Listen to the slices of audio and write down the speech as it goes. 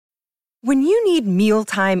When you need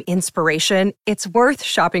mealtime inspiration, it's worth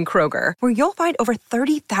shopping Kroger, where you'll find over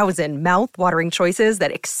 30,000 mouth-watering choices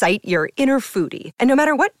that excite your inner foodie. And no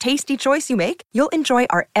matter what tasty choice you make, you'll enjoy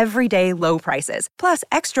our everyday low prices, plus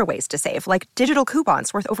extra ways to save, like digital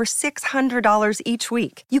coupons worth over $600 each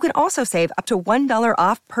week. You can also save up to $1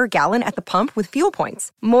 off per gallon at the pump with fuel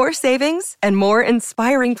points. More savings and more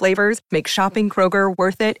inspiring flavors make shopping Kroger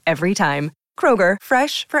worth it every time. Kroger,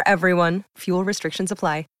 fresh for everyone. Fuel restrictions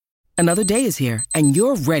apply. Another day is here, and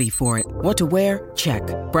you're ready for it. What to wear? Check.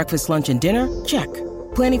 Breakfast, lunch, and dinner? Check.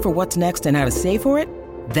 Planning for what's next and how to save for it?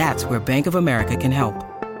 That's where Bank of America can help.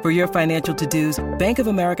 For your financial to-dos, Bank of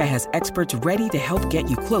America has experts ready to help get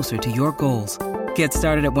you closer to your goals. Get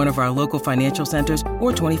started at one of our local financial centers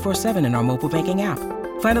or 24/7 in our mobile banking app.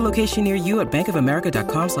 Find a location near you at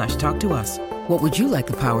bankofamerica.com/talktous. What would you like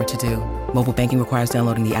the power to do? Mobile banking requires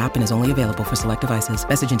downloading the app and is only available for select devices.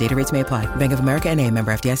 Message and data rates may apply. Bank of America N.A.,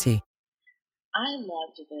 member FDIC. I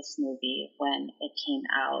loved this movie when it came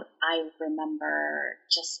out. I remember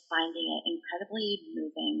just finding it incredibly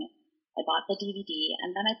moving. I bought the DVD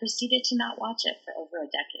and then I proceeded to not watch it for over a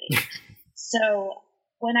decade. So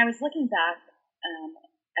when I was looking back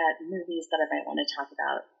at movies that I might want to talk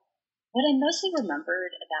about, what I mostly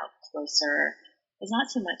remembered about Closer was not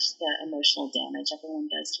so much the emotional damage everyone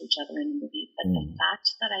does to each other in the movie, but the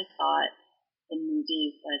fact that I thought the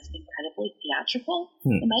movie was incredibly theatrical.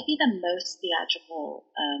 It might be the most theatrical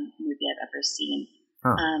movie I've ever seen,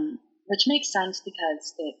 which makes sense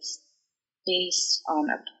because it's based on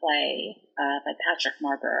a play by Patrick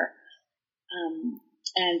Marber,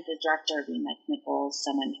 and the director, Reed McNichols,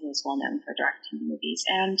 someone who is well known for directing movies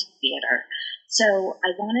and theater. So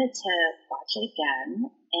I wanted to watch it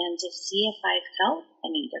again and to see if I felt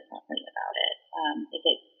any differently about it, if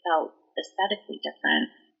it felt aesthetically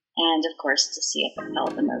different, and of course to see if it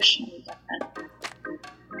felt emotionally different.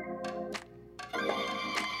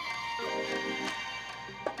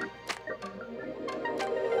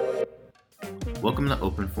 Welcome to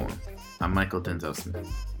Open Forum. I'm Michael Denzel Smith.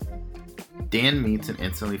 Dan meets and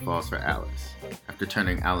instantly falls for Alice. After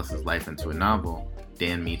turning Alice's life into a novel,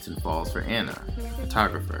 Dan meets and falls for Anna, a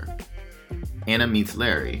photographer. Anna meets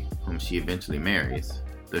Larry, whom she eventually marries,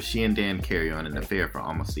 though she and Dan carry on an affair for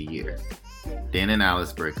almost a year. Dan and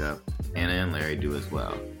Alice break up. Anna and Larry do as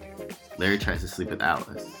well. Larry tries to sleep with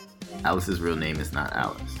Alice. Alice's real name is not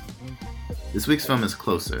Alice. This week's film is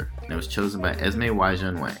Closer, and it was chosen by Esme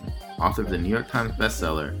Wai-Jun Wang, author of the New York Times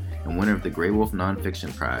bestseller and winner of the Grey Wolf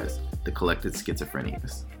Nonfiction Prize, The Collected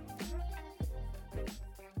Schizophrenias.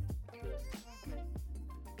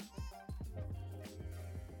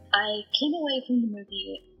 I came away from the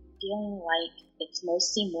movie feeling like it's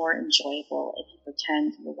mostly more enjoyable if you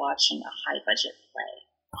pretend you're watching a high-budget play.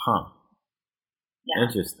 Huh. Yeah.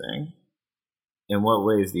 Interesting. In what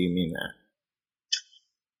ways do you mean that?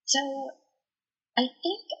 So, I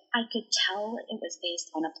think I could tell it was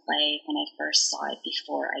based on a play when I first saw it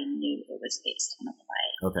before I knew it was based on a play.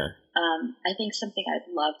 Okay. I think something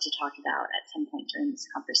I'd love to talk about at some point during this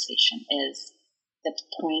conversation is the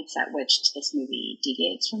points at which this movie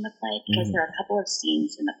deviates from the play, because there are a couple of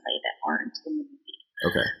scenes in the play that aren't in the movie.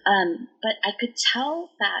 Okay. But I could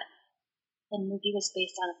tell that the movie was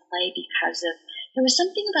based on a play because there was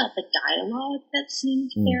something about the dialogue that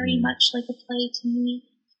seemed very much like a play to me.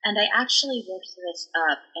 And I actually looked this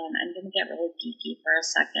up, and I'm going to get really geeky for a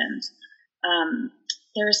second.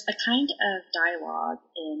 There's a kind of dialogue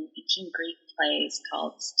in ancient Greek plays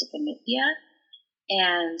called Stichomythia,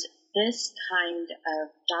 and this kind of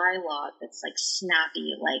dialogue that's like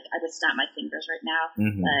snappy, like I would snap my fingers right now,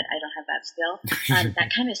 but I don't have that skill. That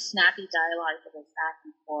kind of snappy dialogue that goes back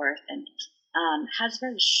and forth and has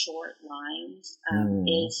very short lines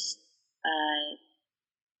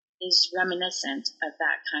is reminiscent of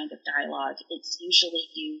that kind of dialogue. It's usually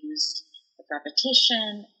used with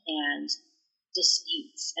repetition and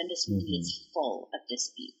disputes, and this movie is full of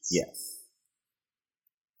disputes. Yes.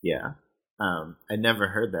 Yeah. I never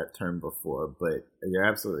heard that term before, but you're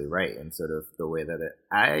absolutely right in sort of the way that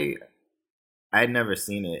I'd never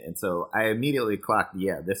seen it, and so I immediately clocked,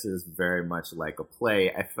 this is very much like a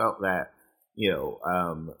play. I felt that,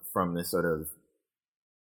 from this sort of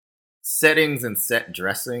settings and set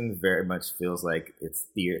dressing very much feels like it's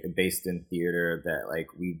based in theater, that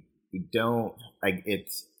like we don't like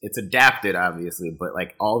it's adapted obviously, but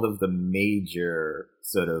like all of the major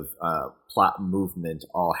sort of plot movement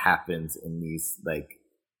all happens in these, like,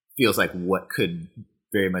 feels like what could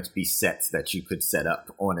very much be sets that you could set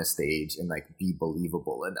up on a stage and like be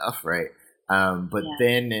believable enough, right? But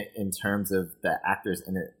then in terms of the actors'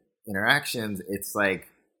 interactions, it's like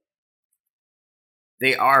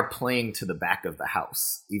they are playing to the back of the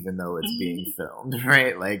house, even though it's being filmed,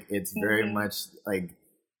 right? Like it's very much like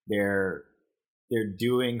they're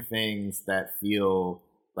doing things that feel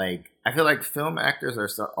like, I feel like film actors are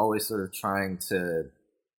always sort of trying to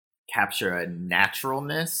capture a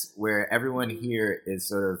naturalness, where everyone here is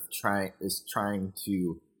sort of trying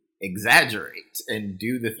to exaggerate and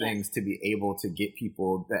do the things to be able to get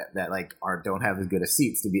people that like don't have as good as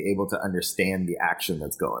seats to be able to understand the action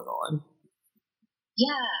that's going on.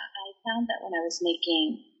 Yeah, I found that when I was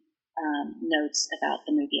making notes about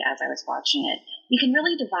the movie as I was watching it, you can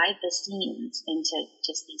really divide the scenes into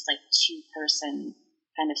just these like two-person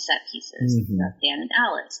kind of set pieces. You have Dan and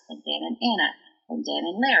Alice, and Dan and Anna, and Dan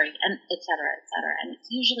and Larry, and et cetera, et cetera. And it's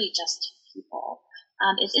usually just two people.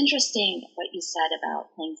 It's interesting what you said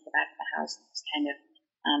about playing to the back of the house, these kind of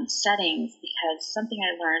settings, because something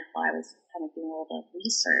I learned while I was kind of doing a little bit of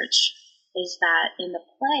research is that in the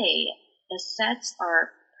play, the sets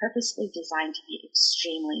are purposely designed to be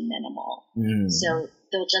extremely minimal. So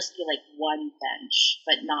there'll just be like one bench,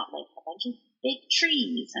 but not like a bunch of big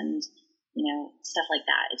trees and, you know, stuff like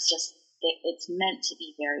that. It's just, it's meant to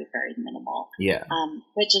be very, very minimal. Yeah.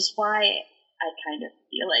 Which is why I kind of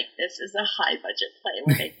feel like this is a high budget play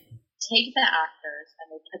where they take the actors and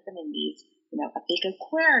they put them in these, you know, a big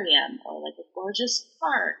aquarium or like a gorgeous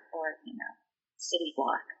park or, you know, city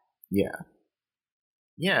block. Yeah.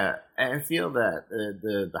 Yeah, I feel that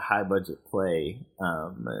the high budget play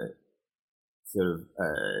sort of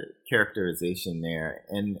characterization there,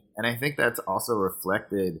 and I think that's also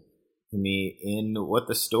reflected to me in what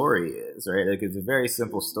the story is, right? Like it's a very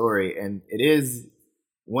simple story, and it is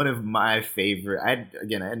one of my favorite. I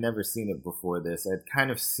had never seen it before this. I'd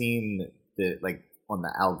kind of seen the like on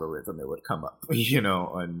the algorithm it would come up, you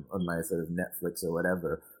know, on my sort of Netflix or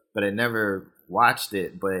whatever, but I never watched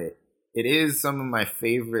it. But it is some of my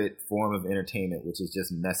favorite form of entertainment, which is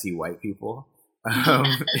just messy white people.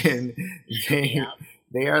 And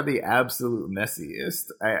they are the absolute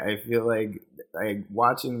messiest. I feel like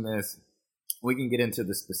watching this, we can get into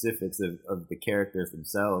the specifics of the characters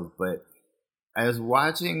themselves, but I was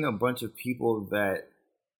watching a bunch of people that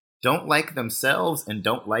don't like themselves and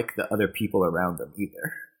don't like the other people around them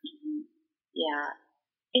either. Yeah.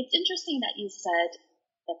 It's interesting that you said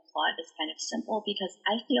the plot is kind of simple, because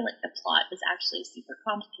I feel like the plot is actually super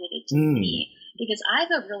complicated to me, because I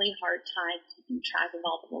have a really hard time keeping track of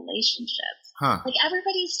all the relationships. Like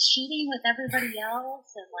everybody's cheating with everybody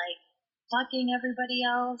else and like fucking everybody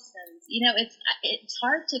else, and you know it's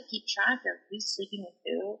hard to keep track of who's sleeping with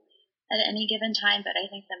who at any given time. But I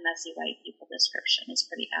think the messy white people description is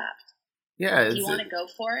pretty apt. Yeah. Do you want to go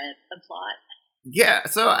for it? The plot. Yeah,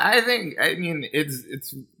 so I mean it's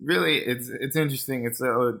interesting.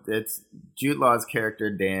 It's Jude Law's character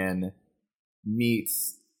Dan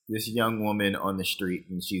meets this young woman on the street,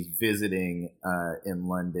 and she's visiting in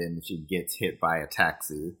London. She gets hit by a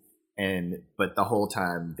taxi, but the whole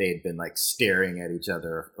time they'd been like staring at each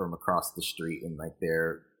other from across the street, and like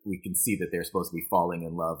we can see that they're supposed to be falling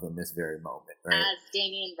in love in this very moment, right? As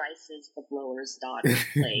Damien Rice's The Blower's Daughter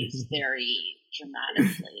plays very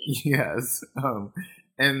dramatically. Yes.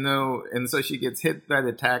 And so she gets hit by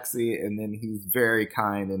the taxi, and then he's very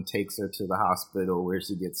kind and takes her to the hospital where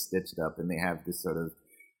she gets stitched up, and they have this sort of,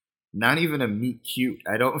 not even a meet cute.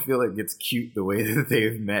 I don't feel like it's cute the way that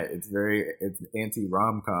they've met. It's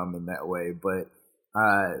anti-rom-com in that way, but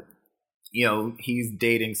you know, he's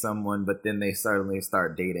dating someone, but then they suddenly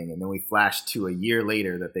start dating. And then we flash to a year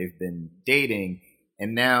later that they've been dating.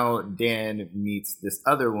 And now Dan meets this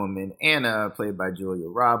other woman, Anna, played by Julia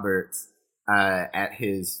Roberts, at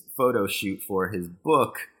his photo shoot for his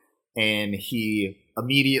book. And he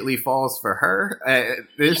immediately falls for her.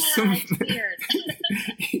 It's weird.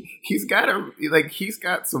 He's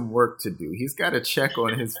got some work to do. He's got to check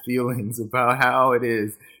on his feelings about how it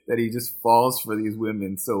is that he just falls for these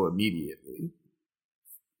women so immediately.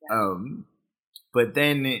 But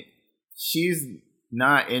then she's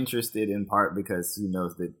not interested, in part because she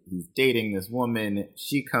knows that he's dating this woman.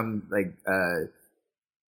 She comes, like,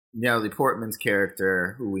 Natalie Portman's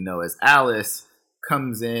character, who we know as Alice,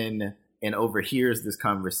 comes in and overhears this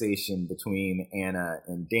conversation between Anna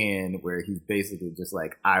and Dan, where he's basically just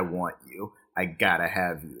like, I want you. I gotta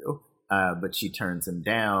have you. But she turns him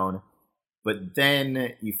down. But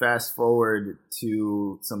then you fast forward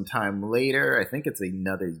to some time later, I think it's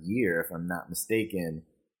another year, if I'm not mistaken,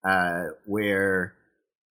 where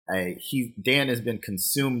Dan has been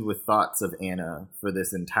consumed with thoughts of Anna for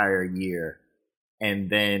this entire year, and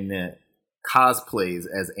then cosplays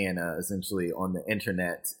as Anna, essentially, on the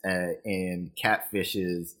internet, and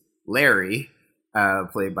catfishes Larry,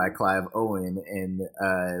 played by Clive Owen, and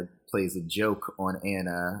plays a joke on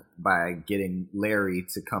Anna by getting Larry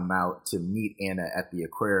to come out to meet Anna at the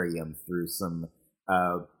aquarium through some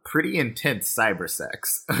pretty intense cyber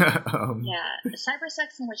sex. Cyber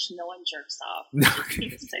sex in which no one jerks off. Which is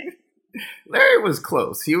interesting. Larry was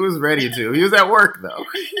close. He was ready to. He was at work, though.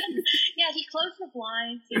 Yeah, he closed the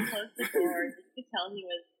blinds. He closed the doors. You could tell he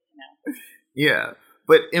was, Yeah.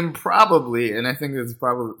 But improbably, and I think it's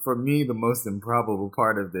probably, for me, the most improbable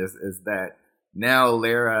part of this is that now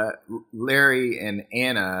Larry and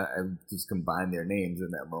Anna, I just combined their names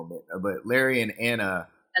in that moment, but Larry and Anna...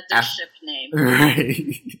 That's their ship name.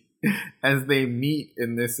 Right. As they meet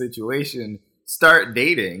in this situation, start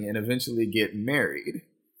dating and eventually get married.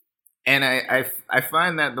 And I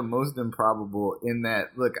find that the most improbable in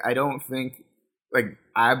that, look, I don't think, like,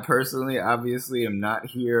 I personally, obviously, am not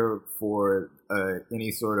here for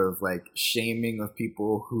any sort of, like, shaming of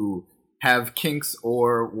people who have kinks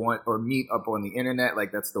or want or meet up on the internet.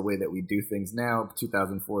 Like, that's the way that we do things now.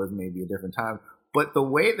 2004 is maybe a different time. But the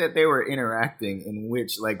way that they were interacting, in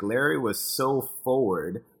which, like, Larry was so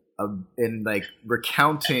forward in, like,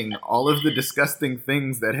 recounting all of the disgusting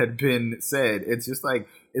things that had been said, it's just like,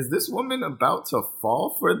 is this woman about to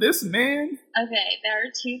fall for this man? Okay, there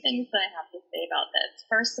are two things that I have to say about this.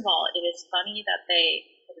 First of all, it is funny that they,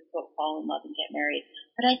 quote-unquote, fall in love and get married.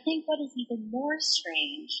 But I think what is even more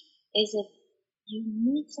strange is if you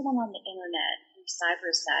meet someone on the internet through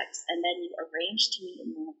cyber sex and then you arrange to meet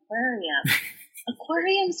in an aquarium.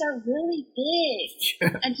 Aquariums are really big.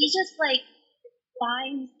 And he just, like,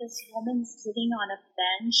 finds this woman sitting on a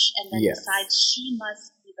bench and then decides she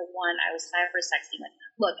must be the one I was cyber sexing with.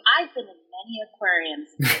 Look, I've been in many aquariums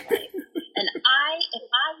in my life, and if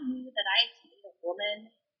I knew that I had to meet a woman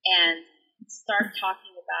and start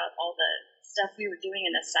talking about all the stuff we were doing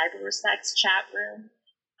in a cyber sex chat room,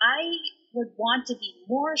 I would want to be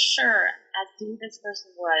more sure as to who this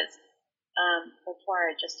person was before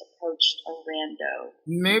I just approached a rando.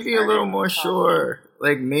 Maybe a little more sure.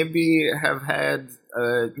 Like, maybe have had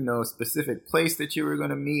a specific place that you were going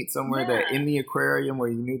to meet, somewhere that in the aquarium where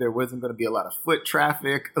you knew there wasn't going to be a lot of foot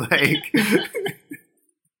traffic. Like,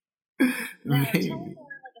 maybe.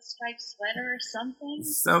 Like a striped sweater or something.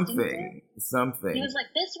 Something. He was like,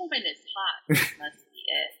 "This woman is hot. This must be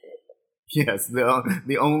it." Yes,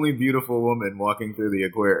 the only beautiful woman walking through the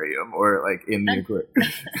aquarium, or like in the aquarium.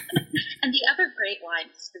 And the other great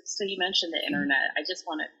line, so you mentioned the internet. I just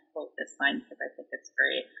want to quote this line because I think it's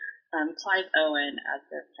great. Clive Owen, as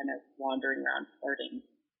they're kind of wandering around flirting,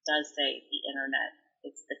 does say the internet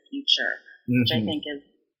is the future, which I think is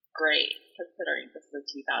great considering this is a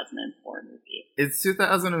 2004 movie. It's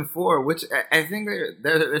 2004, which I think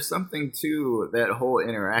there's something to that whole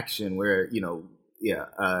interaction where,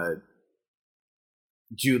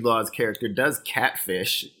 Jude Law's character does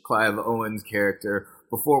catfish Clive Owen's character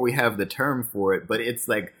before we have the term for it, but it's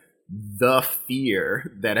like the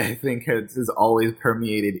fear that I think has always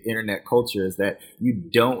permeated internet culture is that you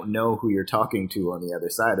don't know who you're talking to on the other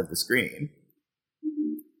side of the screen.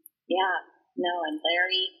 Mm-hmm. Yeah, no, and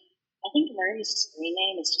I think Larry's screen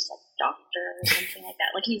name is just like Doctor or something like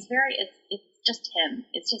that. Like, he's it's just him.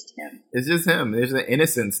 It's just him. It's just him. There's an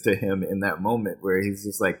innocence to him in that moment where he's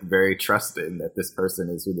just like very trusting that this person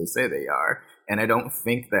is who they say they are. And I don't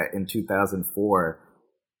think that in 2004,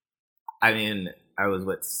 I mean, I was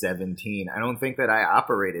 17. I don't think that I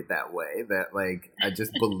operated that way. That like I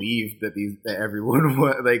just believed that everyone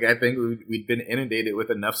was like. I think we'd been inundated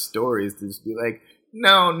with enough stories to just be like,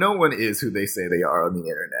 no one is who they say they are on the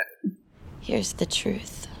internet. Here's the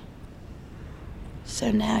truth.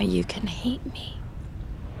 So now you can hate me.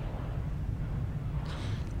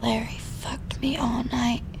 Larry fucked me all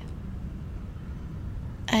night.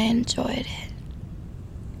 I enjoyed it.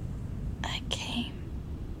 I came.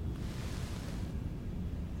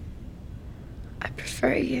 I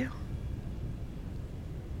prefer you.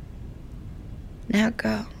 Now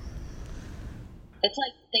go. It's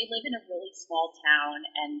like they live in a really small town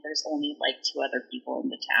and there's only like 2 other people in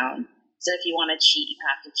the town. So if you want to cheat, you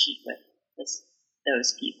have to cheat with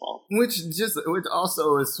those people. Which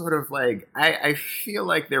also is sort of like, I feel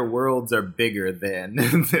like their worlds are bigger than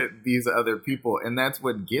these other people. And that's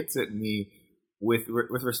what gets at me with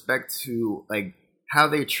respect to like how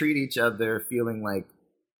they treat each other, feeling like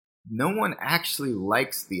no one actually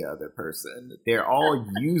likes the other person. They're all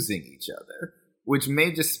using each other, which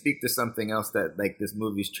may just speak to something else that like this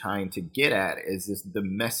movie's trying to get at, is just the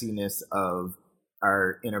messiness of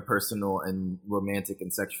our interpersonal and romantic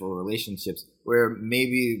and sexual relationships, where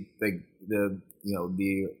maybe like the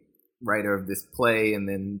writer of this play and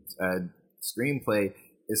then screenplay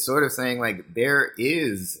is sort of saying like there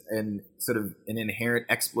is an sort of an inherent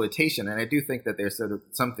exploitation, and I do think that there's sort of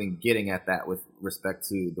something getting at that with respect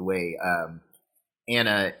to the way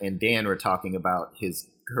Anna and Dan were talking about his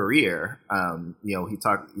career.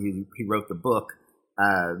 He wrote the book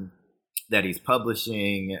that he's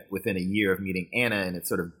publishing within a year of meeting Anna, and it's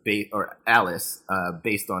sort of Alice,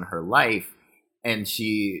 based on her life. And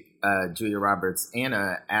she, Julia Roberts,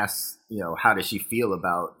 Anna asks, how does she feel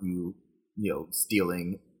about you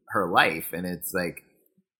stealing her life? And it's like,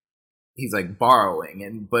 he's like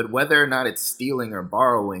borrowing, but whether or not it's stealing or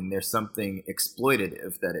borrowing, there's something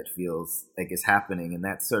exploitative that it feels like is happening. And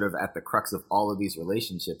that's sort of at the crux of all of these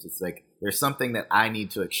relationships. It's like, there's something that I need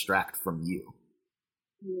to extract from you.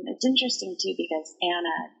 It's interesting too, because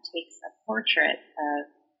Anna takes a portrait of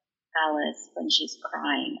Alice when she's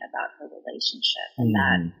crying about her relationship, and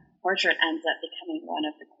that portrait ends up becoming one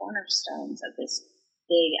of the cornerstones of this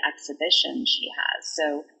big exhibition she has.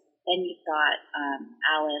 So then you've got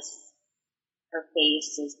Alice, her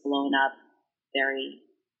face is blown up very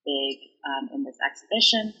big in this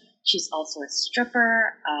exhibition. She's also a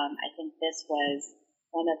stripper. I think this was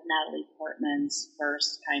one of Natalie Portman's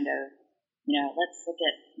first kind of, let's look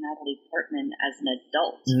at Natalie Portman as an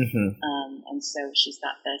adult. And so she's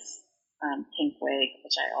got this pink wig,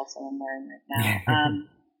 which I also am wearing right now.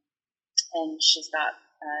 And she's got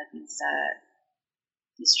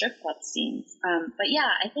these strip club scenes. But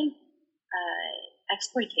yeah, I think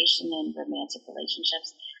exploitation in romantic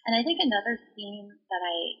relationships. And I think another theme that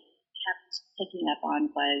I kept picking up on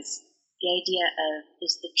was the idea of,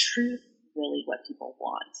 is the truth really what people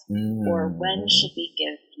want? Or when should we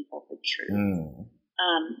give people the truth?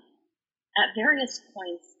 At various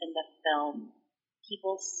points in the film,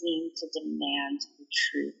 people seem to demand the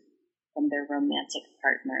truth from their romantic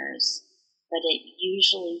partners, but it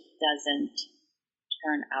usually doesn't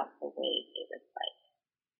turn out the way they would like.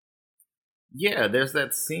 Yeah, there's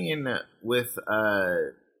that scene with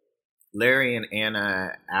Larry and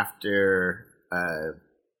Anna after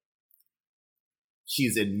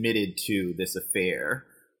she's admitted to this affair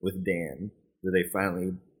with Dan, where they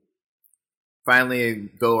finally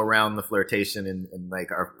go around the flirtation and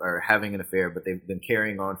like are having an affair, but they've been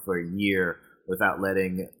carrying on for a year without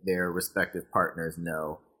letting their respective partners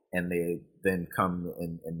know, and they then come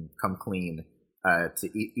and come clean.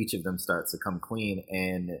 Each of them starts to come clean,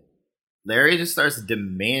 and Larry just starts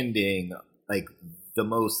demanding like the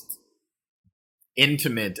most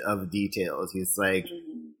intimate of details. He's like,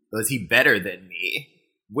 was he better than me?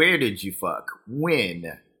 Where did you fuck?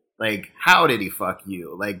 When? Like, how did he fuck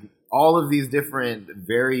you? Like, all of these different,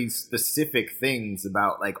 very specific things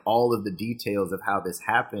about like all of the details of how this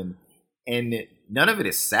happened. And none of it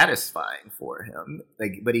is satisfying for him.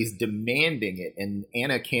 Like, but he's demanding it, and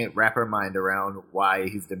Anna can't wrap her mind around why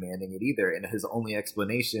he's demanding it either. And his only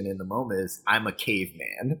explanation in the moment is, "I'm a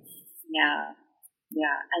caveman." Yeah.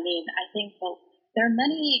 I mean, I think there are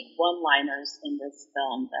many one-liners in this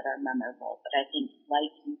film that are memorable, but I think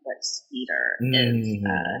 "like you but sweeter"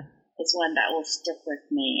 is one that will stick with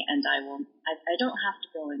me, and I don't have to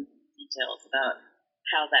go into details about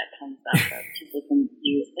how that comes up, but people can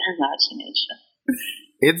use their imagination.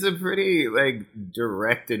 It's a pretty like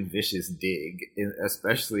direct and vicious dig,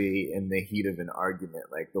 especially in the heat of an argument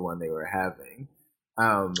like the one they were having.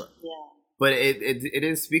 But it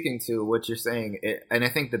is speaking to what you're saying, and I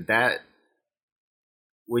think that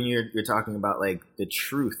when you're talking about like the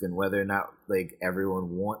truth and whether or not like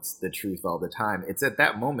everyone wants the truth all the time, it's at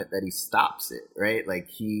that moment that he stops it, right? Like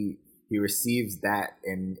he receives that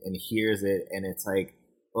and hears it, and it's like,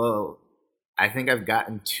 well, I think I've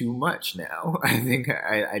gotten too much now. I think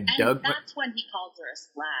I dug. And that's when he calls her a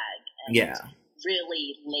slag and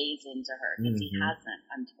really lays into her, because he hasn't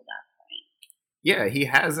until that point. Yeah, he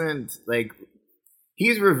hasn't, like,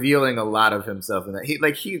 he's revealing a lot of himself in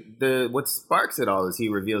that. What sparks it all is he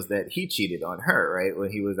reveals that he cheated on her, right,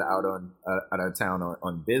 when he was out of town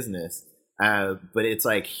on business. But it's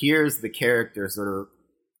like, here's the character sort of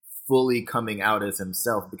fully coming out as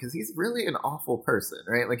himself, because he's really an awful person,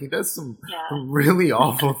 right? Like, he does some really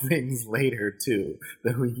awful things later too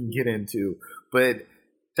that we can get into. But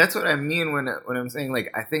that's what I mean when I'm saying, like,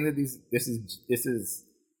 I think that this is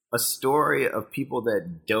a story of people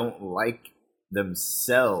that don't like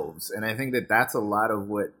themselves, and I think that that's a lot of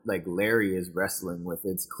what like Larry is wrestling with.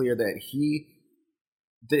 It's clear that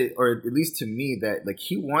or at least to me, that like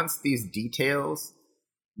he wants these details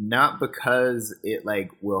not because it like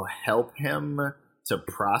will help him to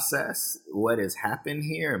process what has happened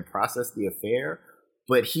here and process the affair,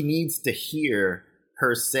 but he needs to hear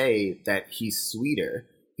her say that he's sweeter.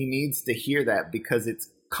 He needs to hear that because it's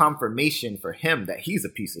confirmation for him that he's a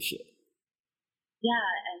piece of shit. Yeah,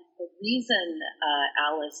 and the reason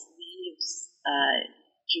Alice leaves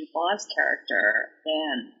Jude Law's character,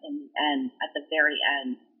 Ben, in the end, at the very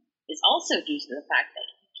end, is also due to the fact that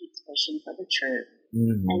he keeps pushing for the truth,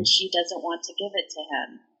 and she doesn't want to give it to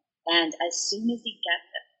him. And as soon as he gets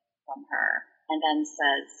it from her, and then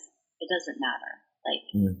says, "It doesn't matter. Like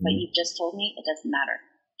what you've just told me, it doesn't matter."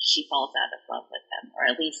 She falls out of love with him, or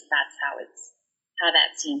at least that's how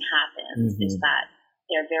that scene happens. Is that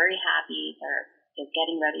they're very happy. They're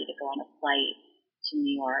getting ready to go on a flight to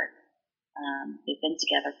New York. They've been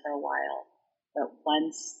together for a while, but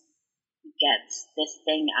once he gets this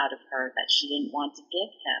thing out of her that she didn't want to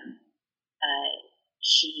give him,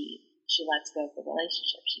 she lets go of the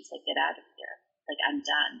relationship. She's like, "Get out of here! Like, I'm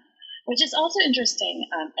done." Which is also interesting.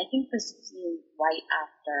 I think this scene right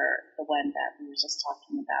after the one that we were just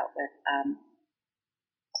talking about with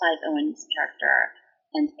Clive Owen's character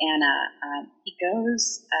and Anna, he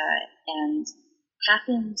goes and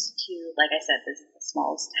happens to, like I said, this is the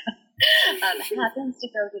smallest town, happens to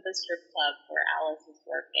go to the strip club where Alice is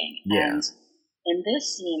working. Yeah. And in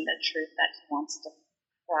this scene, the truth that he wants to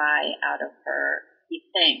pry out of her, he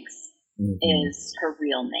thinks, is her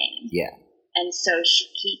real name. Yeah. And so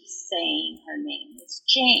she keeps saying her name is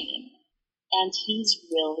Jane. And he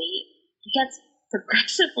gets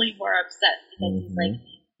progressively more upset because he's like,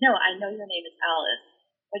 "No, I know your name is Alice."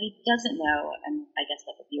 What he doesn't know, and I guess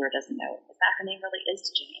what the viewer doesn't know, is that her name really is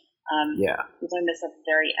Jane. We learn this at the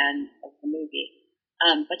very end of the movie.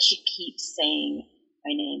 But she keeps saying,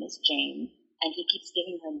 "My name is Jane." And he keeps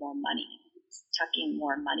giving her more money. He's tucking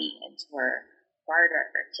more money into her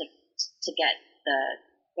barter to get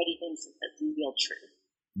what he thinks is the real truth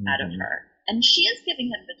out of her. And she is giving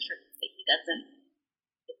him the truth, but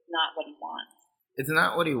it's not what he wants. It's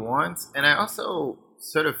not what he wants. And I also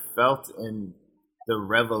sort of felt in the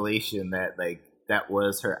revelation that, like, that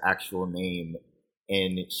was her actual name,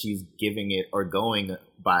 and she's giving it or going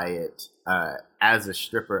by it as a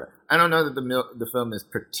stripper. I don't know that the film is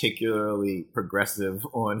particularly progressive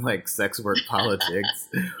on, like, sex work politics.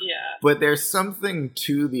 Yeah. But there's something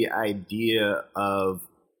to the idea of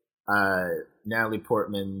Natalie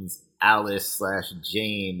Portman's Alice /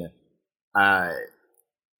 Jane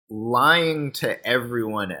lying to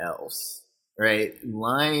everyone else, right?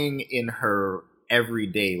 Lying in her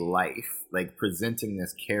everyday life, like presenting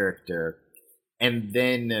this character, and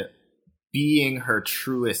then being her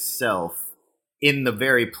truest self in the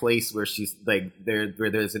very place where she's like where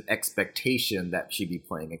there's an expectation that she be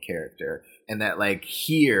playing a character, and that, like,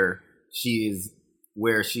 here she's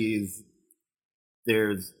where she's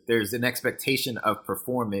there's an expectation of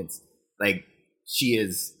performance, like she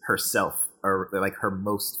is herself, or like her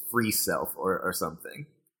most free self, or something.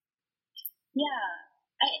 Yeah,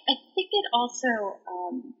 I think it also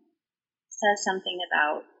says something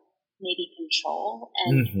about maybe control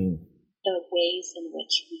and the ways in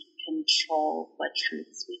which we control what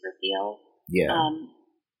truths we reveal. Yeah.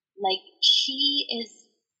 Like, she is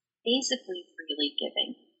basically freely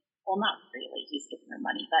giving. Well, not freely, he's giving her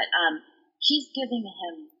money, but she's giving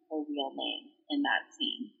him her real name in that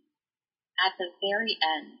scene. At the very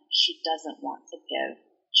end, she doesn't want to give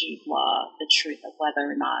Jude Law the truth of whether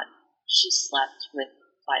or not she slept with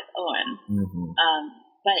Clive Owen.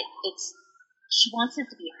 But she wants it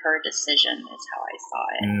to be her decision, is how I saw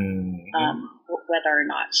it. Whether or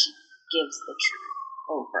not she gives the truth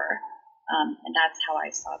over. And that's how I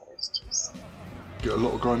saw those two scenes. Get a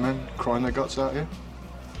lot of grown men crying their guts out here?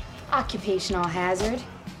 Occupational hazard.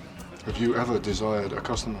 Have you ever desired a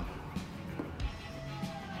customer?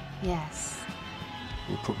 Yes.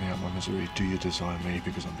 Well, put me out of my misery. Do you desire me?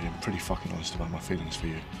 Because I'm being pretty fucking honest about my feelings for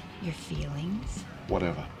you. Your feelings?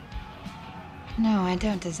 Whatever. No, I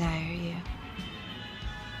don't desire you.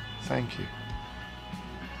 Thank you.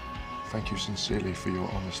 Thank you sincerely for your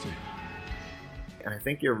honesty. And I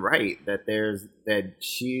think you're right that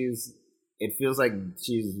it feels like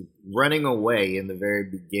she's running away in the very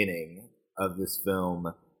beginning of this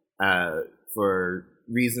film for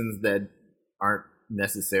reasons that aren't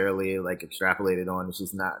necessarily, like, extrapolated on.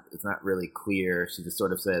 It's not really clear. She just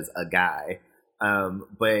sort of says a guy,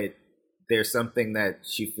 but there's something that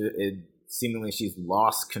seemingly she's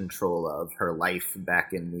lost control of her life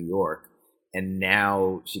back in New York, and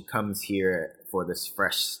now she comes here for this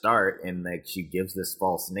fresh start, and, like, she gives this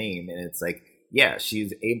false name, and it's like, yeah,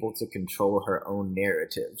 she's able to control her own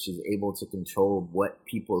narrative. She's able to control what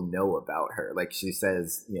people know about her. Like she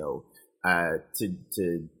says, to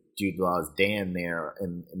Jude Law's Dan there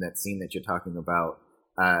in that scene that you're talking about,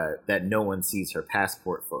 that no one sees her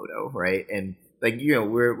passport photo, right? And, like,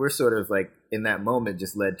 we're sort of, like, in that moment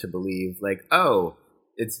just led to believe, like, oh,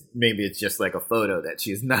 maybe it's just like a photo that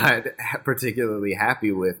she's not particularly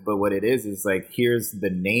happy with, but what it is like, here's the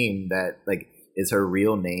name that like is her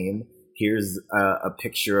real name. Here's a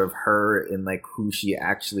picture of her and like who she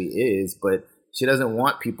actually is, but she doesn't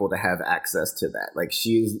want people to have access to that. Like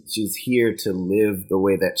she's here to live the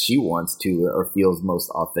way that she wants to or feels most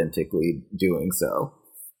authentically doing so.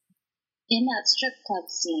 In that strip club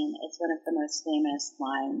scene, it's one of the most famous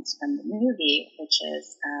lines from the movie, which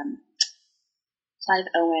is Clive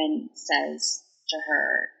Owen says to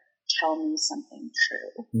her, "Tell me something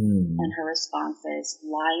true." And her response is,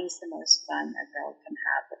 "Lying's the most fun a girl can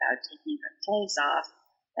have without taking her clothes off,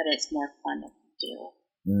 but it's more fun if you do."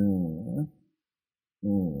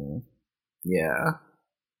 Yeah.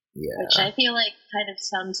 Which I feel like kind of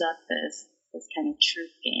sums up this kind of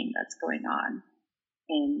truth game that's going on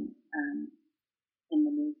in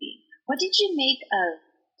the movie. What did you make of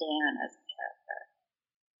Dan as a character?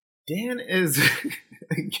 Dan is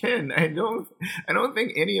again, I don't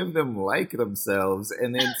think any of them like themselves,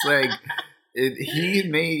 and it's like he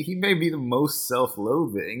may be the most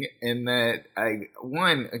self-loathing, in that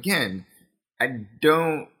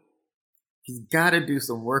he's got to do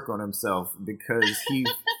some work on himself, because he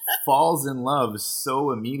falls in love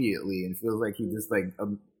so immediately and feels like he just like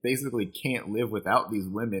basically can't live without these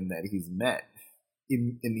women that he's met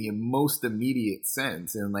in the most immediate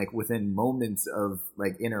sense, and like within moments of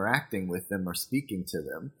like interacting with them or speaking to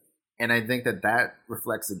them. And I think that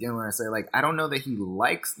reflects again when I say, like, I don't know that he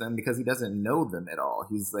likes them because he doesn't know them at all.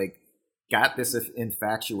 He's like got this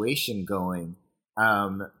infatuation going.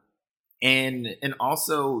 And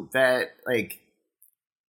also that like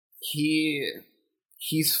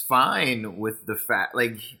he's fine with the fact,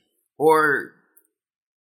 like, or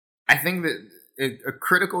I think that a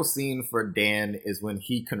critical scene for Dan is when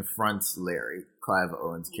he confronts Larry, Clive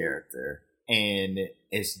Owen's character, and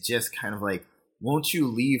it's just kind of like, won't you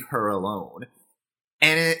leave her alone?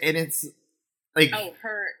 And it's like,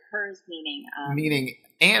 hers meaning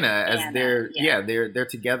Anna, as they're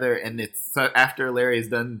together, and it's after Larry has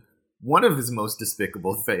done one of his most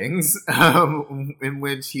despicable things, in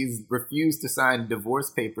which he's refused to sign divorce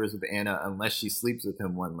papers with Anna unless she sleeps with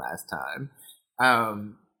him one last time.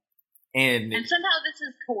 And somehow this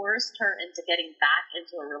has coerced her into getting back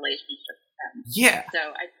into a relationship with him. Yeah. So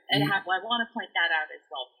I want to point that out as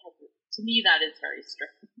well, because to me that is very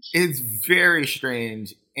strange. It's very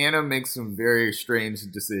strange. Anna makes some very strange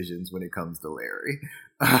decisions when it comes to Larry.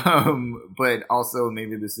 But also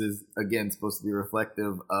maybe this is, again, supposed to be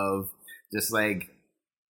reflective of just like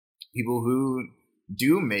people who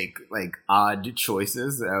do make like odd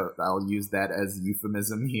choices. I'll use that as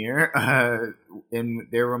euphemism here, in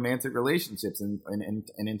their romantic relationships and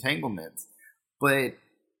entanglements. But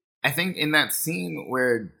I think in that scene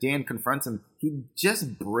where Dan confronts him, he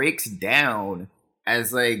just breaks down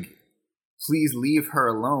as like, please leave her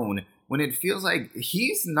alone, when it feels like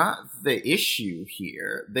he's not the issue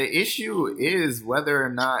here. The issue is whether or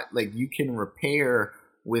not like you can repair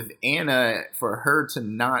with Anna for her to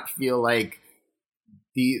not feel like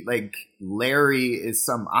Larry is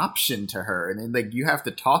some option to her, and then like you have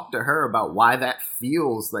to talk to her about why that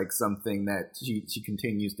feels like something that she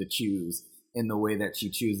continues to choose in the way that she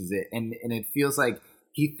chooses it, and it feels like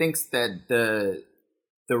he thinks that the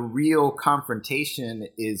real confrontation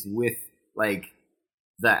is with like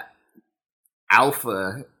the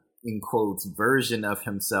alpha, in quotes, version of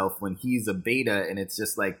himself when he's a beta, and it's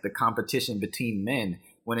just like the competition between men,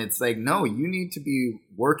 when it's like, no, you need to be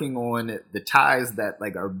working on the ties that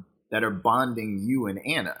like are bonding you and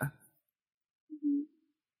Anna.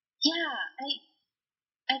 Yeah,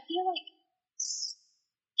 I feel like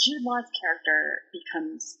Jude Law's character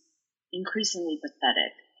becomes increasingly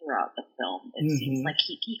pathetic throughout the film. It seems like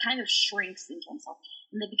he kind of shrinks into himself.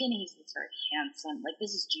 In the beginning, he's this very handsome, like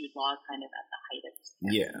this is Jude Law kind of at the height of his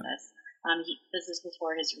handsomeness. This is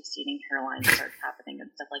before his receding hairline starts happening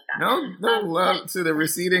and stuff like that. No love to the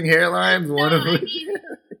receding hairlines. One of them. I mean,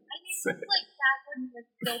 it's like that when he was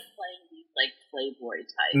still playing these like Playboy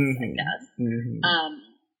types, I guess.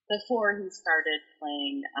 Before he started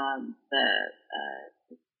playing the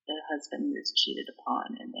husband who was cheated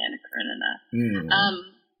upon in Anna Karenina.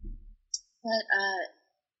 But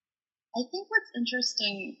I think what's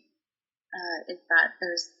interesting is that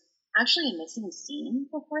there's actually a missing scene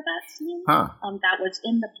before that scene that was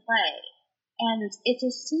in the play. And it's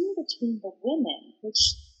a scene between the women, which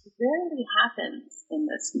rarely happens in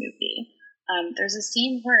this movie. There's a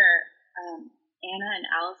scene where Anna and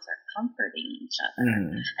Alice are comforting each other.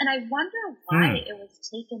 And I wonder why it was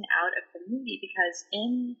taken out of the movie, because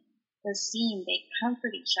in the scene they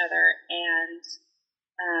comfort each other, and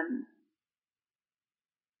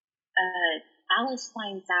Alice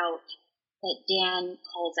finds out that Dan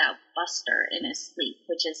calls out Buster in his sleep,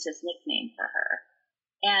 which is his nickname for her.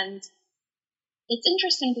 And it's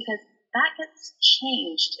interesting because that gets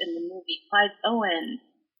changed in the movie. Clive Owen,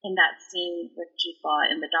 in that scene with Jude Law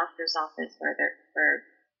in the doctor's office where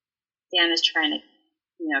Dan is trying to,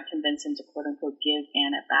 convince him to quote unquote give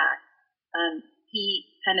Anna back. He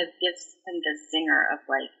kind of gives him the zinger of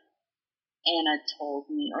like, Anna told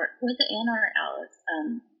me, or was it Anna or Alice?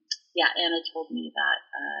 Anna told me that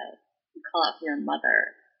you call out for your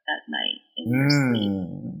mother at night in your sleep.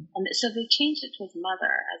 And so they changed it to his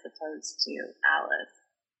mother as opposed to Alice.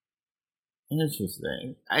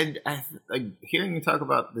 Interesting. I like hearing you talk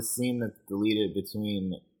about the scene that's deleted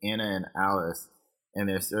between Anna and Alice, and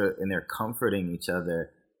they're comforting each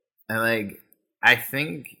other, and like I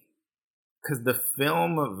think because the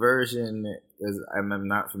film version is I'm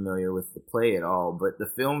not familiar with the play at all, but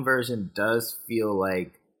the film version does feel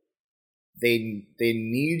like they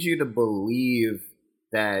need you to believe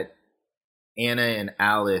that Anna and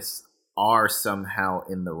Alice are somehow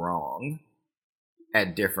in the wrong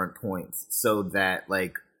at different points, so that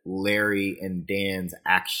like Larry and Dan's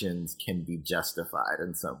actions can be justified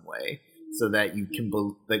in some way, so that you can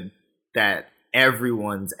believe that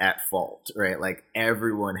everyone's at fault, right? Like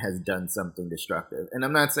everyone has done something destructive. And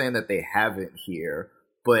I'm not saying that they haven't here,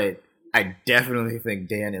 but I definitely think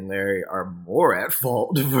Dan and Larry are more at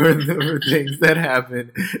fault for the things that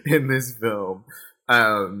happen in this film.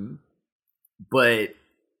 But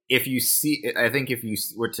if you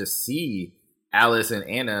were to see Alice and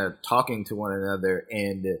Anna talking to one another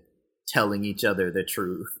and telling each other the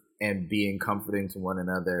truth and being comforting to one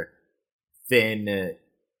another, then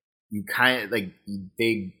you kind of like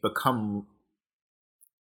they become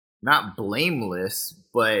not blameless,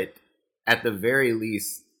 but at the very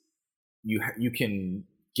least you can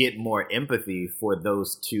get more empathy for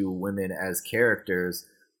those two women as characters,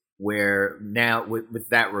 where now with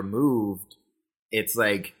that removed, it's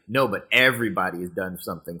like, no, but everybody has done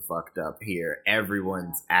something fucked up here.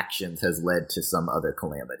 Everyone's actions has led to some other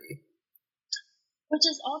calamity. Which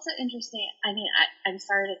is also interesting. I mean, I'm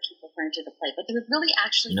sorry to keep referring to the play, but there are really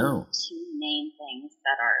actually two main things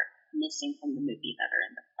that are missing from the movie that are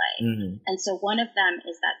in the play. Mm-hmm. And so one of them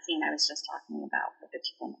is that scene I was just talking about where the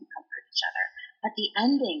two women comfort each other. But the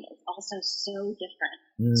ending is also so different.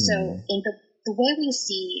 Mm. So in the way we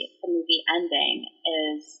see the movie ending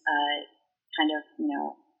is kind of,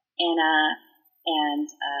 Anna and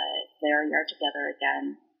Larry are together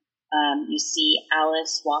again. You see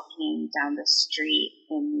Alice walking down the street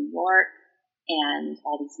in New York, and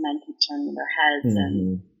all these men keep turning their heads,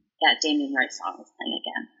 and that Damien Rice song is playing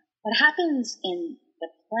again. What happens in the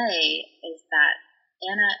play is that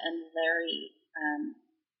Anna and Larry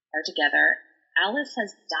are together. Alice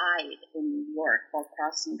has died in New York while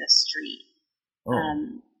crossing the street. Oh.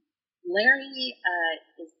 Larry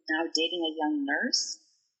is now dating a young nurse,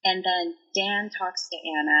 and then Dan talks to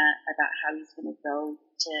Anna about how he's going to go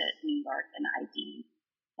to New York and ID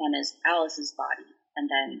Alice's body, and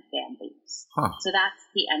then Dan leaves. Huh. So that's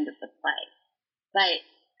the end of the play. But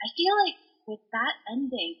I feel like with that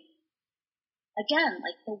ending, again,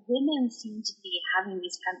 like the women seem to be having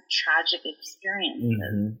these kind of tragic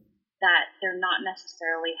experiences that they're not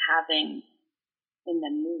necessarily having in the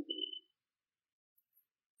movie.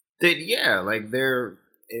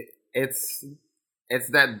 It's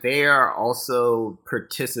that they are also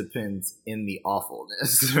participants in the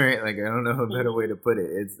awfulness, right? Like, I don't know a better way to put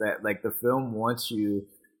it. It's that, like, the film wants you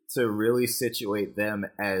to really situate them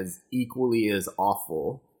as equally as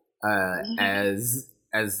awful as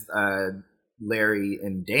Larry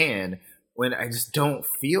and Dan, when I just don't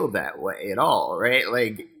feel that way at all, right?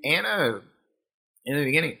 Like, Anna, in the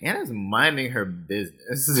beginning, Anna's minding her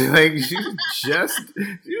business. Like, she's just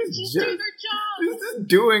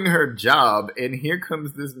doing her job, and here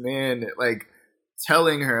comes this man, like,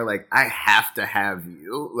 telling her, like, I have to have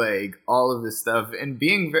you, like, all of this stuff, and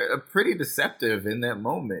being pretty deceptive in that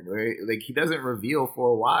moment, right? Like, he doesn't reveal for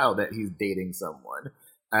a while that he's dating someone,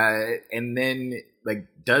 and then, like,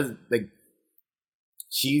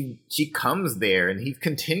 she comes there, and he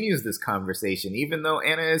continues this conversation, even though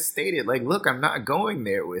Anna has stated, like, look, I'm not going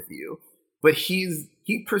there with you. But he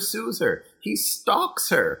pursues her. He stalks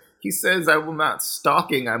her. He says, I will not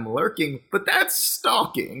stalking, I'm lurking. But that's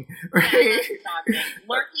stalking, right? Yeah, that's stalking.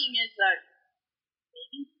 Lurking is a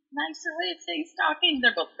maybe nicer way of saying stalking.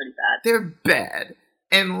 They're both pretty bad. They're bad.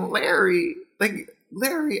 And Larry,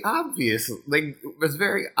 obviously, like, it was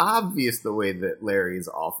very obvious the way that Larry's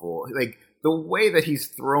awful. Like, the way that he's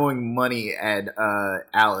throwing money at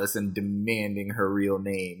Alice and demanding her real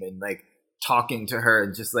name and, like, talking to her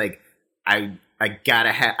and just, like, I I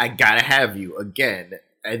gotta have you again,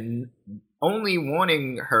 and only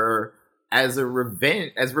wanting her as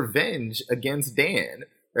revenge against Dan,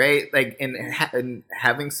 right? Like, and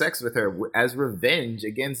having sex with her as revenge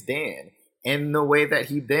against Dan, and the way that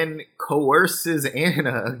he then coerces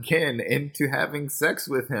Anna again into having sex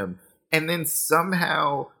with him, and then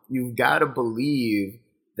somehow you've got to believe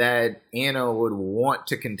that Anna would want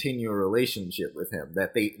to continue a relationship with him,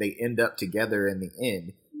 that they end up together in the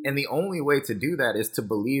end. And the only way to do that is to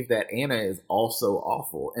believe that Anna is also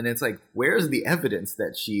awful. And it's like, where's the evidence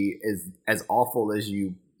that she is as awful as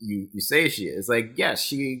you say she is? Like, yes,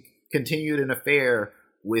 she continued an affair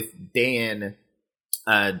with Dan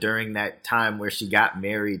during that time where she got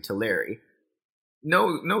married to Larry.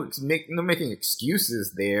 No making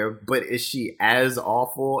excuses there, but is she as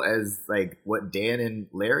awful as like what Dan and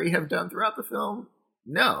Larry have done throughout the film?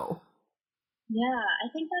 No. Yeah, I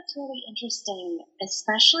think that's really interesting,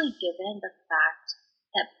 especially given the fact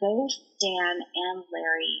that both Dan and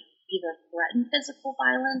Larry either threaten physical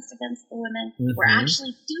violence against the women or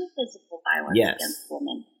actually do physical violence against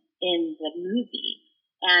women in the movie.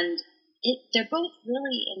 And they're both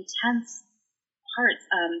really intense parts.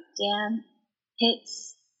 Dan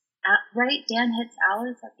hits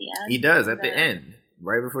Alice at the end. He does at the end,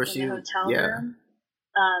 right before in the hotel room.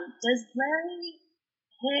 Does Larry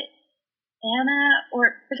hit Anna,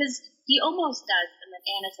 or because he almost does, and then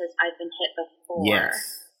Anna says, "I've been hit before." Yes.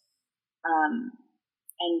 And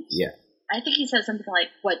I think he says something like,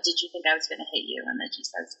 "What did you think I was going to hit you?" And then she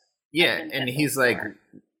says, "Yeah," and he's before.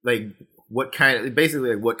 like, what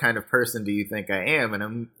kind of person do you think I am? And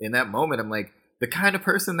I'm in that moment, I'm like, the kind of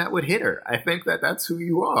person that would hit her. I think that's who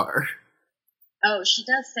you are. Oh, she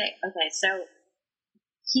does say. Okay, so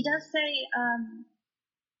he does say,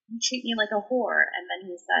 you treat me like a whore, and then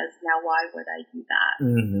he says, now why would I do that?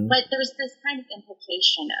 Mm-hmm. But there's this kind of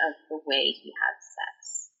implication of the way he has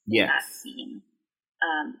sex in that scene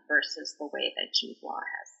versus the way that Jude Law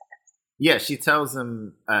has sex. Yeah, she tells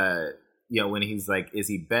him, when he's like, is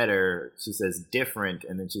he better? She says different,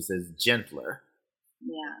 and then she says gentler.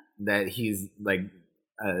 Yeah. That he's like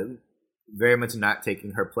very much not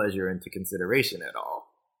taking her pleasure into consideration at all.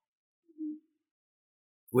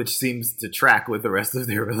 Which seems to track with the rest of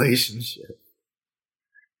their relationship.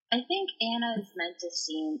 I think Anna is meant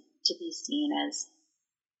to be seen as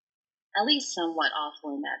at least somewhat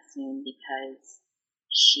awful in that scene because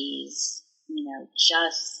she's,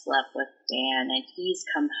 just slept with Dan and he's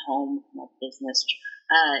come home from a business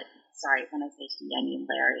trip. Sorry, when I say he, I mean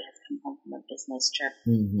Larry has come home from a business trip.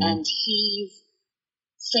 Mm-hmm. And he's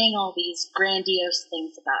saying all these grandiose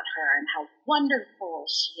things about her and how wonderful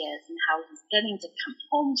she is and how he's getting to come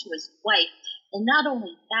home to his wife. And not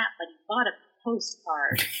only that, but he bought a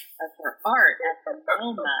postcard of her art at the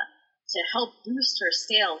MoMA to help boost her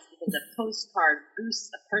sales because a postcard boosts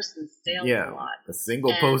a person's sales a lot. A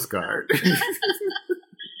single postcard. But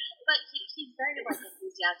he's very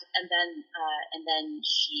enthusiastic. And then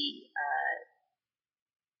she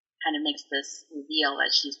kind of makes this reveal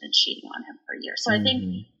that she's been cheating on him for years. So I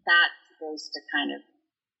think that goes to kind of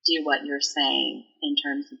do what you're saying in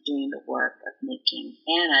terms of doing the work of making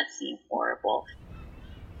Anna seem horrible.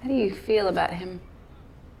 How do you feel about him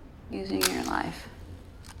using your life?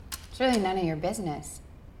 It's really none of your business.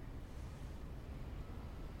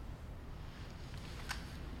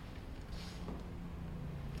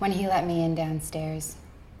 When he let me in downstairs,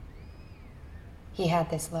 he had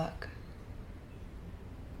this look.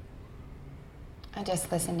 I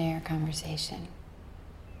just listened to your conversation.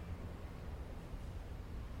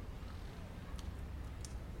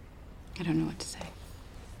 I don't know what to say.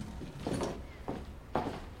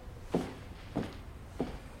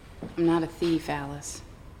 I'm not a thief, Alice.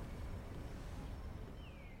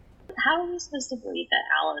 How are we supposed to believe that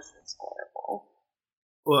Alice is horrible?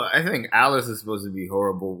 Well, I think Alice is supposed to be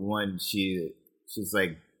horrible. One, she's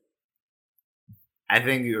like, I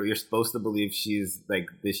think you're supposed to believe she's like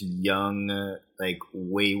this young, like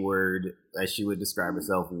wayward, as she would describe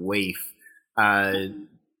herself, waif,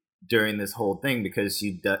 during this whole thing because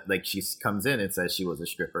she comes in and says she was a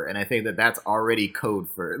stripper, and I think that that's already code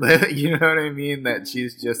for, you know what I mean? That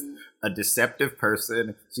she's just a deceptive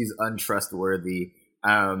person, she's untrustworthy,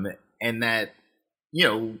 and that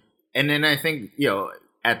and then I think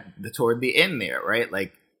toward the end there, right?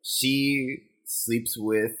 Like she sleeps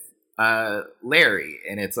with Larry,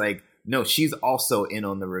 and it's like, no, she's also in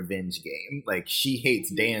on the revenge game. Like she hates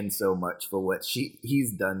Dan so much for what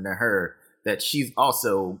he's done to her that she's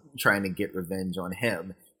also trying to get revenge on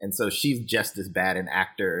him, and so she's just as bad an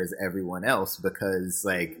actor as everyone else because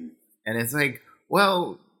and it's like,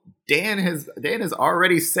 well, Dan has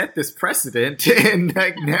already set this precedent, and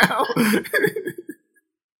like now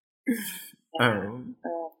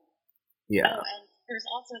Yeah. Oh, and there's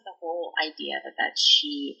also the whole idea that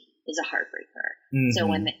she is a heartbreaker. So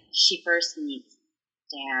when she first meets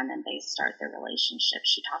Dan and they start their relationship,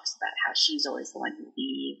 she talks about how she's always the one who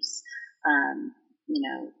leaves.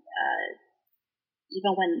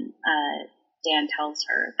 Even when Dan tells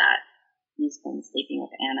her that he's been sleeping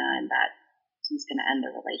with Anna and that he's going to end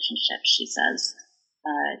the relationship, she says,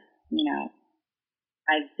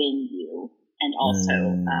 I've been you, and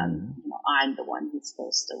also, I'm the one who's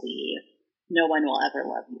supposed to leave. No one will ever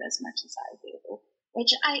love you as much as I do.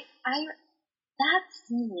 Which that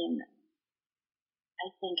scene,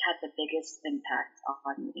 I think, had the biggest impact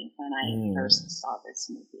on me when I first saw this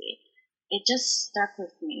movie. It just stuck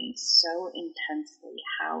with me so intensely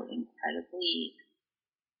how incredibly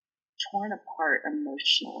torn apart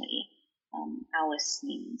emotionally Alice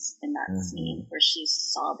seems in that scene, where she's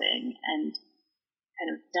sobbing and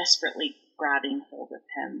kind of desperately grabbing hold of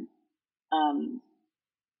him.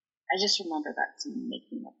 I just remember that scene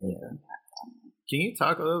making a big impact on me. Can you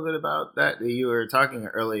talk a little bit about that? You were talking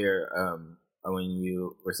earlier when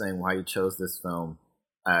you were saying why you chose this film.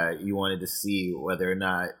 You wanted to see whether or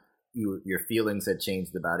not your feelings had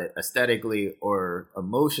changed about it aesthetically or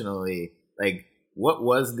emotionally. Like, what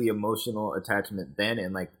was the emotional attachment then,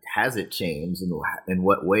 and like, has it changed, and in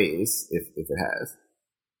what ways, if it has?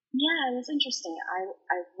 Yeah, it was interesting.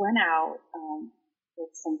 I went out with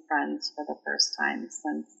some friends for the first time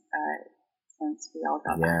since we all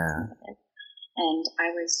got vaccinated, and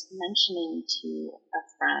I was mentioning to a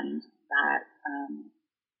friend that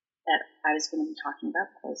I was going to be talking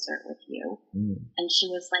about Closer with you, and she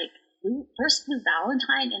was like, first Blue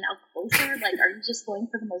Valentine and now Closer? Like, are you just going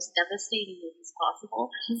for the most devastating movies possible?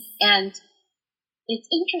 And it's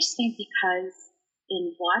interesting because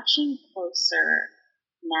in watching Closer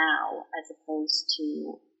now, as opposed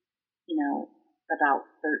to, about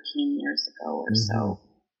 13 years ago or so,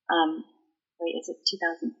 wait, is it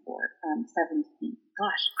 2004? 17.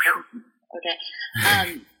 Gosh, 17. Okay.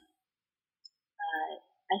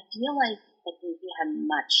 I feel like the movie had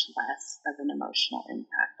much less of an emotional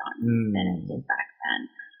impact on me than it did back then.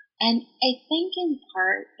 And I think in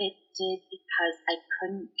part it did because I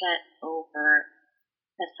couldn't get over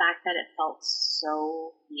the fact that it felt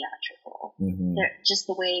so theatrical. Just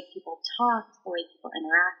the way people talked, the way people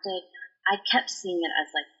interacted, I kept seeing it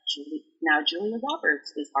as like, Julia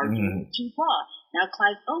Roberts is arguing with Jude Law. Now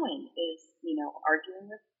Clive Owen is, arguing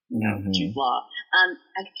with Jude Law.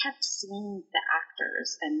 I kept seeing the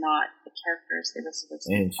actors and not the characters they were supposed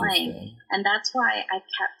to be playing. And that's why I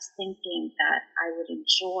kept thinking that I would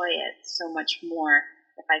enjoy it so much more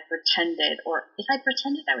if I pretended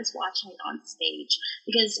I was watching it on stage.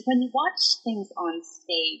 Because when you watch things on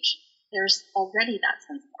stage, there's already that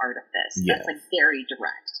sense of artifice that's like very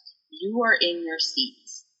direct. You are in your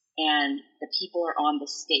seats and the people are on the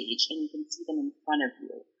stage and you can see them in front of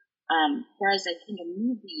you. Whereas I think a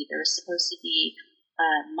movie, there's supposed to be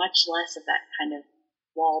much less of that kind of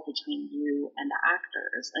wall between you and the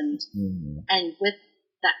actors. And with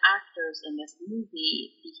the actors in this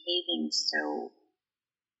movie behaving so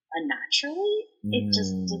unnaturally, it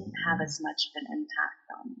just didn't have as much of an impact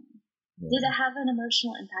on me. Did it have an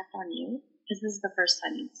emotional impact on you? Because this is the first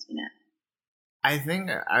time you've seen it. I think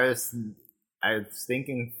I was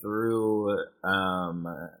thinking through,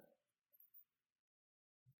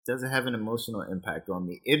 does it have an emotional impact on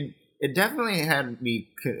me? It definitely had me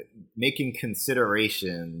making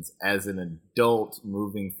considerations as an adult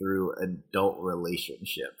moving through adult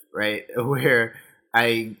relationship, right? Where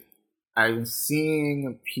I'm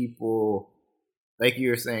seeing people, like you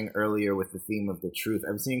were saying earlier with the theme of the truth,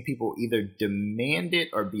 I'm seeing people either demand it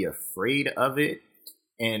or be afraid of it,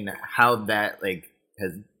 and how that like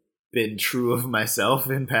has been true of myself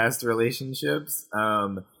in past relationships,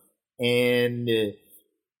 and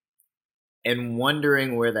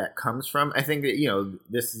wondering where that comes from. I think that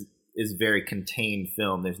this is very contained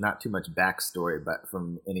film. There's not too much backstory but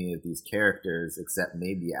from any of these characters, except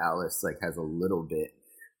maybe Alice like has a little bit.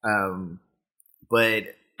 But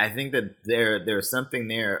I think that there's something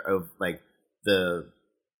there of like the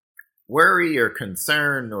worry or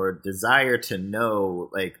concern or desire to know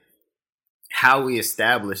like how we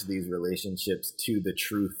establish these relationships to the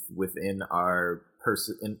truth within our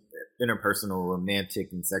interpersonal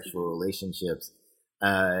romantic and sexual relationships,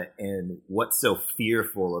 and what's so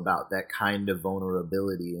fearful about that kind of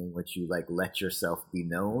vulnerability in which you like let yourself be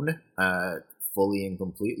known fully and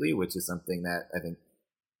completely, which is something that I think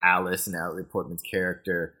Alice, Natalie Portman's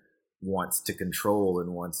character, wants to control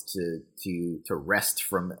and wants to wrest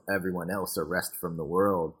from everyone else or wrest from the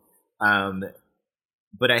world.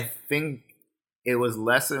 But I think it was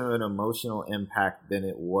less of an emotional impact than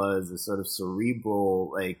it was a sort of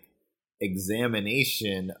cerebral, like,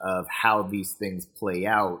 examination of how these things play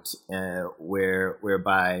out,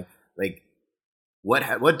 whereby, like,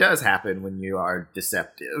 what does happen when you are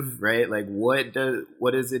deceptive, right? Like, what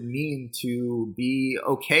does it mean to be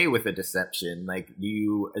okay with a deception? Like,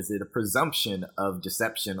 is it a presumption of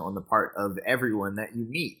deception on the part of everyone that you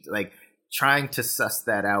meet? Like, trying to suss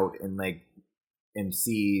that out and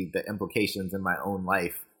see the implications in my own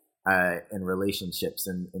life, in relationships,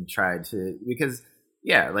 and try to, because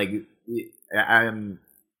like, I'm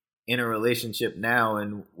in a relationship now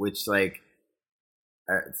in which, like,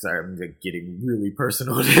 sorry, I'm getting really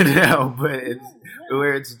personal now, but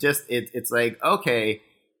it's like, okay,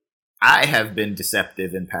 I have been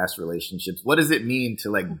deceptive in past relationships. What does it mean to,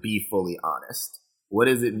 like, be fully honest? What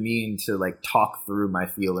does it mean to, like, talk through my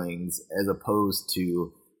feelings, as opposed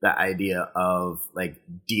to the idea of, like,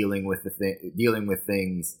 dealing with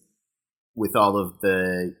things with all of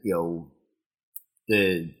the,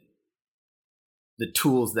 the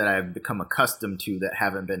tools that I've become accustomed to that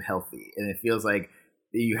haven't been healthy. And it feels like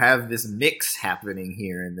you have this mix happening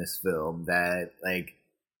here in this film that, like,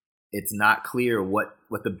 it's not clear what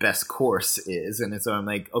the best course is. And so I'm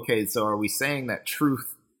like, okay, so are we saying that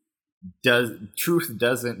truth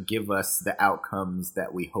doesn't give us the outcomes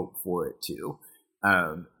that we hope for it to?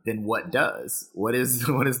 Then what does? What is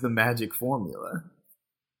the magic formula?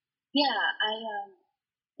 Yeah,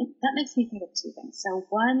 that makes me think of two things. So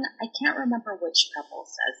one, I can't remember which couple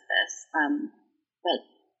says this, but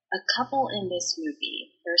a couple in this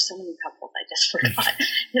movie, there are so many couples I just forgot.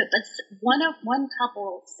 But one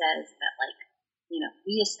couple says that, like,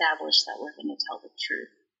 we established that we're going to tell the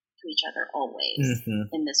truth to each other always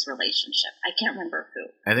in this relationship. I can't remember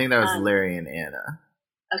who. I think that was Larry and Anna.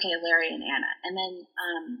 Okay, Larry and Anna. And then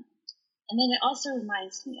it also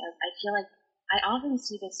reminds me of, I feel like I often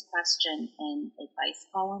see this question in advice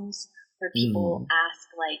columns where people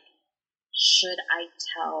ask, like, should I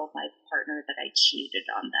tell my partner that I cheated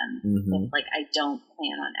on them if, like, I don't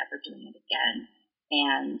plan on ever doing it again,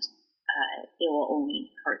 and it will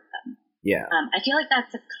only hurt them? Yeah. I feel like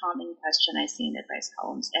that's a common question I see in advice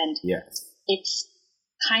columns, and yes, it's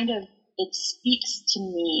kind of, it speaks to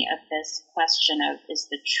me of this question of, is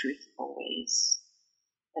the truth always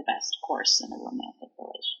the best course in a romantic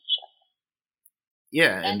relationship?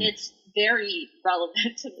 Yeah. And it's very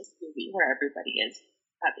relevant to this movie where everybody is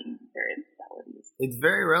having their infidelities. It's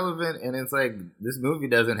very relevant, and it's like, this movie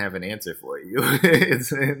doesn't have an answer for you.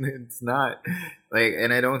 it's not, like,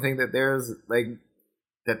 and I don't think that there's, like,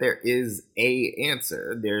 that there is a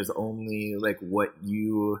answer. There's only, like, what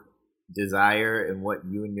you desire and what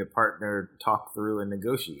you and your partner talk through and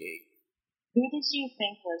negotiate. Who did you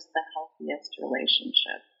think was the healthiest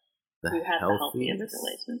relationship? Who had the healthiest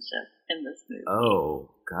relationship in this movie? Oh,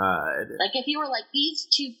 God. Like, if you were like, these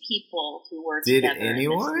two people who were together in this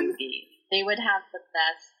movie, they would have the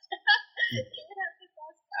best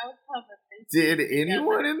outcome if they Did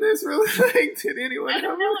anyone in this really, like, did anyone? I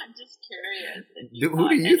don't know, I'm just curious. Who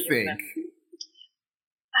do you think?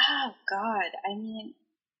 Oh, God. I mean,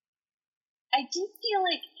 I did feel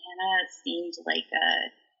like Anna seemed like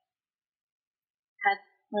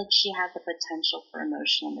she had the potential for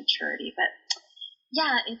emotional maturity, but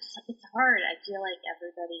yeah, it's hard. I feel like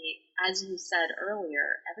everybody, as you said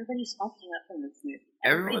earlier, everybody's fucking up in this movie.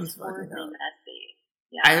 Everyone's fucking up. Messy.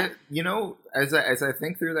 Yeah. As I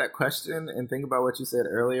think through that question and think about what you said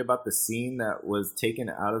earlier about the scene that was taken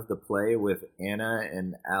out of the play with Anna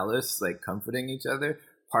and Alice, like, comforting each other,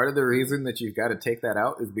 part of the reason that you've got to take that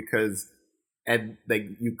out is because, and, like,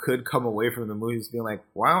 you could come away from the movie being like,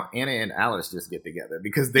 why don't Anna and Alice just get together?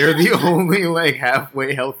 Because they're the only, like,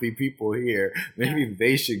 halfway healthy people here. Maybe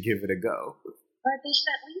they should give it a go. Or they should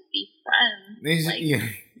at least be friends.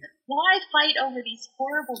 Why fight over these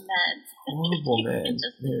horrible men? Horrible men. And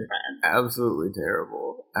just be friends. Absolutely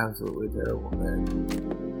terrible. Absolutely terrible men.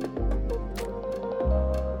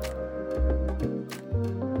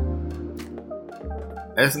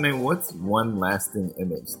 Esme, what's one lasting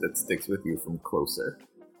image that sticks with you from Closer?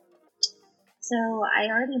 So I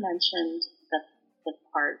already mentioned the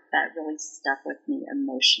part that really stuck with me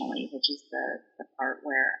emotionally, which is the part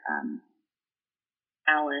where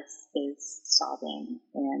Alice is sobbing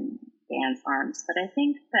in Dan's arms. But I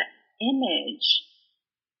think the image,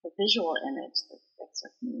 the visual image that sticks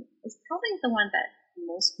with me, is probably the one that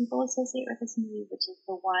most people associate with this movie, which is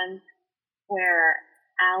the one where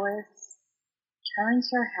Alice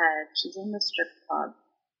turns her head, she's in the strip club,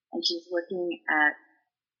 and she's looking at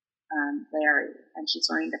Larry, and she's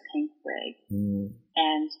wearing the pink wig,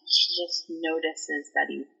 and she just notices that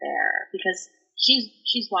he's there, because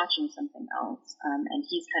she's watching something else, and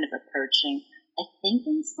he's kind of approaching, I think,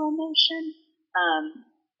 in slow motion.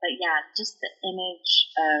 But yeah, just the image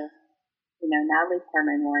of, Natalie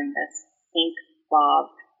Portman wearing this pink bob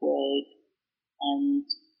wig and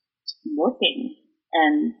looking,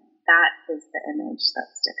 and that is the image that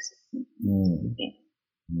sticks with me.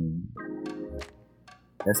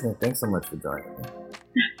 Esme, thanks so much for joining me.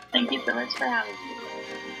 Thank you so much for having me.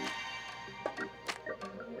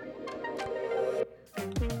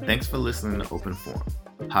 Thanks for listening to Open Forum,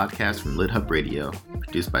 a podcast from Lit Hub Radio,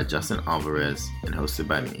 produced by Justin Alvarez and hosted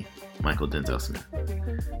by me, Michael Denzel Smith.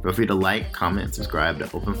 Feel free to like, comment, and subscribe to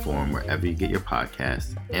Open Forum wherever you get your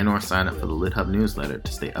podcasts, and or sign up for the Lit Hub newsletter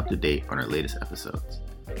to stay up to date on our latest episodes.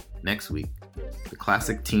 Next week, the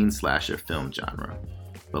classic teen slasher film genre,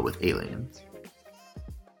 but with aliens.